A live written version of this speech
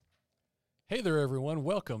Hey there, everyone.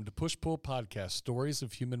 Welcome to Push Pull Podcast, Stories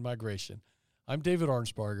of Human Migration. I'm David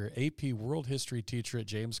Arnsparger, AP World History teacher at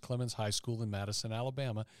James Clemens High School in Madison,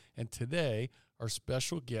 Alabama. And today, our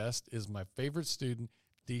special guest is my favorite student,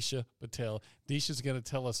 Disha Patel. Disha's going to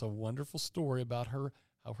tell us a wonderful story about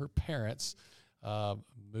how her parents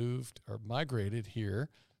moved or migrated here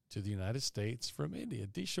to the United States from India.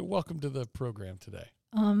 Disha, welcome to the program today.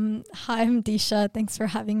 Hi, I'm Disha. Thanks for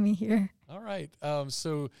having me here. All right.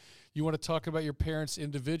 So you want to talk about your parents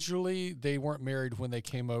individually? They weren't married when they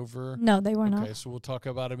came over? No, they were not. Okay, so we'll talk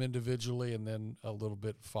about them individually and then a little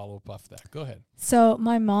bit follow up off that. Go ahead. So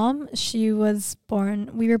my mom,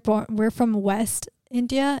 we're from West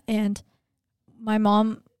India, and my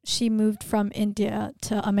mom, she moved from India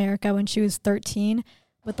to America when she was 13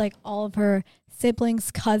 with like all of her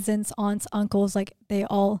siblings, cousins, aunts, uncles. Like they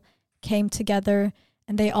all came together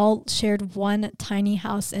and they all shared one tiny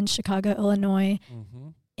house in Chicago, Illinois.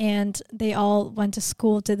 Mm-hmm. And they all went to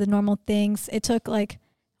school, did the normal things. It took like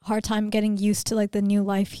a hard time getting used to like the new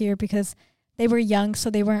life here because they were young, so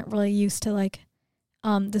they weren't really used to like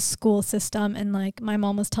the school system. And like my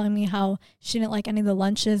mom was telling me how she didn't like any of the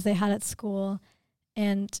lunches they had at school,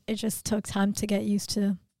 and it just took time to get used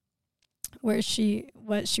to what she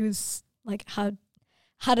was like, how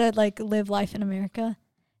to like live life in America.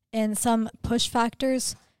 And some push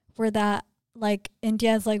factors were that like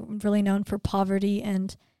India is like really known for poverty,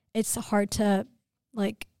 and it's hard to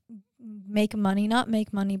like not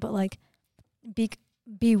make money, but like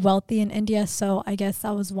be wealthy in India. So I guess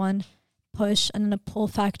that was one push. And then a pull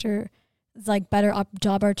factor is like better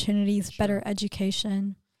job opportunities, sure, better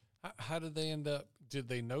education. How did they end up? Did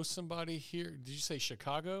they know somebody here? Did you say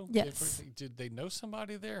Chicago? Yes. Did they know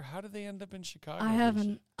somebody there? How did they end up in Chicago? I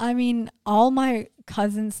haven't. I mean, all my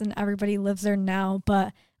cousins and everybody lives there now,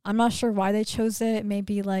 but I'm not sure why they chose it.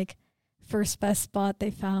 Maybe like first best spot they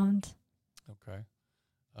found. Okay.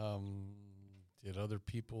 Did other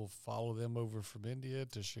people follow them over from India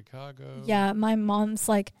to Chicago? Yeah, my mom's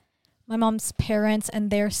parents and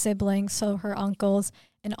their siblings, so her uncles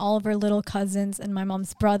and all of her little cousins and my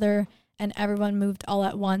mom's brother, and everyone moved all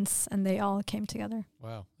at once, and they all came together.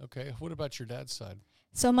 Wow. Okay. What about your dad's side?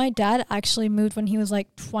 So my dad actually moved when he was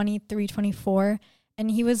like 23, 24, and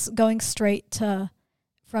he was going straight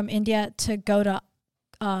from India to go to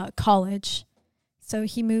college. So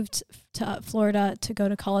he moved to Florida to go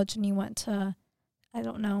to college, and he went to, I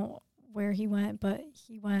don't know where he went, but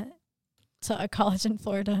he went to a college in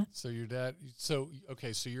Florida. So your dad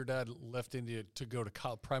left India to go to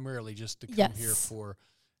college, primarily just to come yes. here for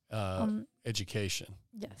education.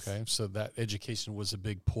 Yes. Okay. So that education was a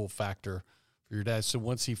big pull factor for your dad. So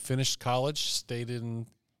once he finished college, stayed in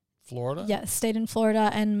Florida? Yes, stayed in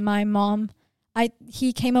Florida. And my mom,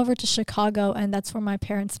 he came over to Chicago, and that's where my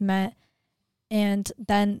parents met. And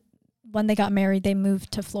then when they got married, they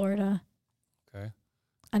moved to Florida. Okay.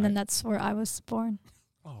 And then that's where I was born.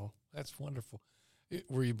 Oh, that's wonderful.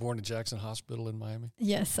 Were you born at Jackson Hospital in Miami?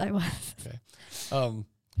 Yes, I was. Okay.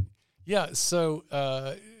 Yeah, so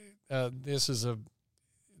this is a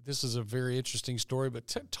very interesting story, but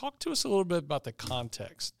talk to us a little bit about the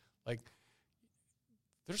context. Like,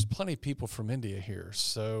 there's plenty of people from India here,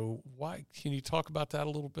 so why can you talk about that a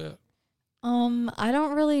little bit? I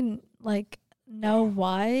don't really like know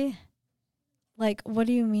why. Like, what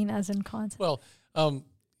do you mean as in context? Well,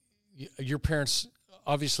 your parents,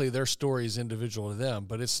 obviously their story is individual to them,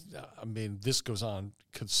 but this goes on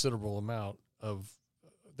considerable amount of.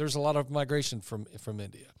 There's a lot of migration from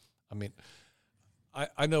India. I mean,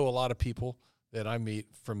 I know a lot of people that I meet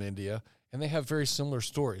from India, and they have very similar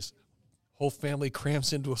stories. Whole family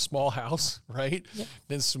crams into a small house, right? Yep.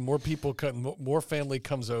 Then some more people more family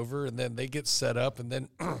comes over, and then they get set up, and then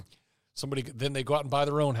then they go out and buy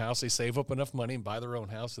their own house. They save up enough money and buy their own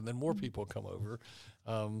house, and then more people come over.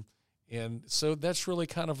 And so that's really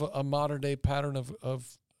kind of a modern day pattern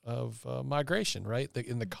of migration, right?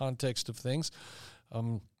 In the context of things.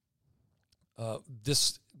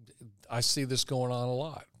 I see this going on a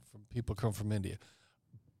lot from people come from India,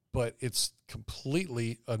 but it's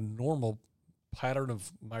completely a normal pattern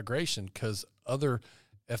of migration because other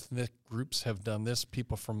ethnic groups have done this.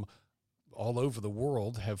 People from all over the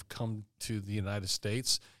world have come to the United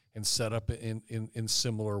States and set up in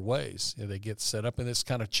similar ways. They get set up in this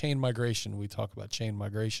kind of chain migration. We talk about chain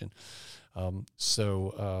migration.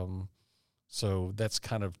 So that's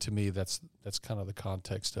kind of, to me, that's kind of the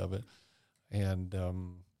context of it. And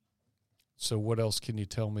so what else can you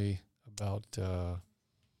tell me about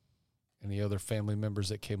any other family members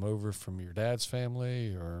that came over from your dad's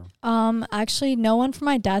family? Or actually, no one from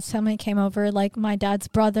my dad's family came over. Like my dad's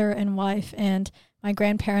brother and wife and my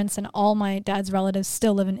grandparents and all my dad's relatives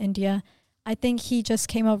still live in India. I think he just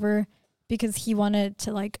came over because he wanted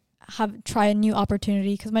to like try a new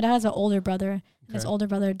opportunity, because my dad has an older brother, and his older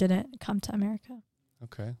brother didn't come to America.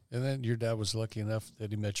 Okay. And then your dad was lucky enough that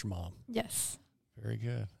he met your mom. Yes. Very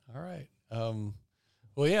good. All right.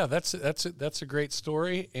 Well, yeah, that's a great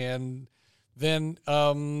story. And then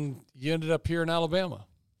you ended up here in Alabama.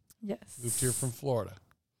 Yes. Moved here from Florida.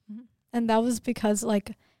 Mm-hmm. And that was because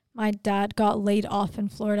like my dad got laid off in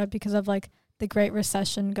Florida because of like the Great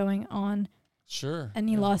Recession going on. Sure. And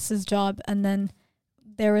he lost his job. And then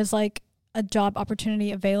there was like a job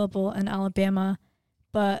opportunity available in Alabama,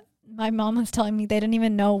 but my mom was telling me they didn't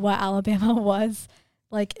even know what Alabama was.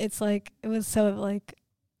 Like, it's like, it was so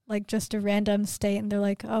like just a random state, and they're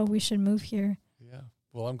like, oh, we should move here. Yeah.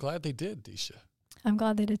 Well, I'm glad they did, Disha. I'm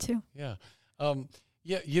glad they did too. Yeah.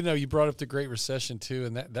 Yeah, you know, you brought up the Great Recession too,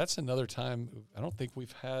 and that's another time. I don't think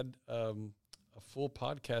we've had a full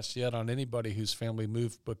podcast yet on anybody whose family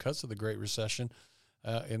moved because of the Great Recession.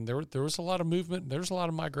 And there was a lot of movement. There's a lot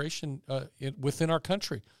of migration within our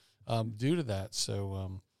country due to that.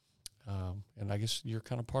 So, and I guess you're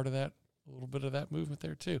kind of part of that, a little bit of that movement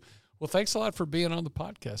there too. Well, thanks a lot for being on the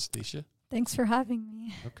podcast, Disha. Thanks for having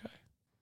me. Okay.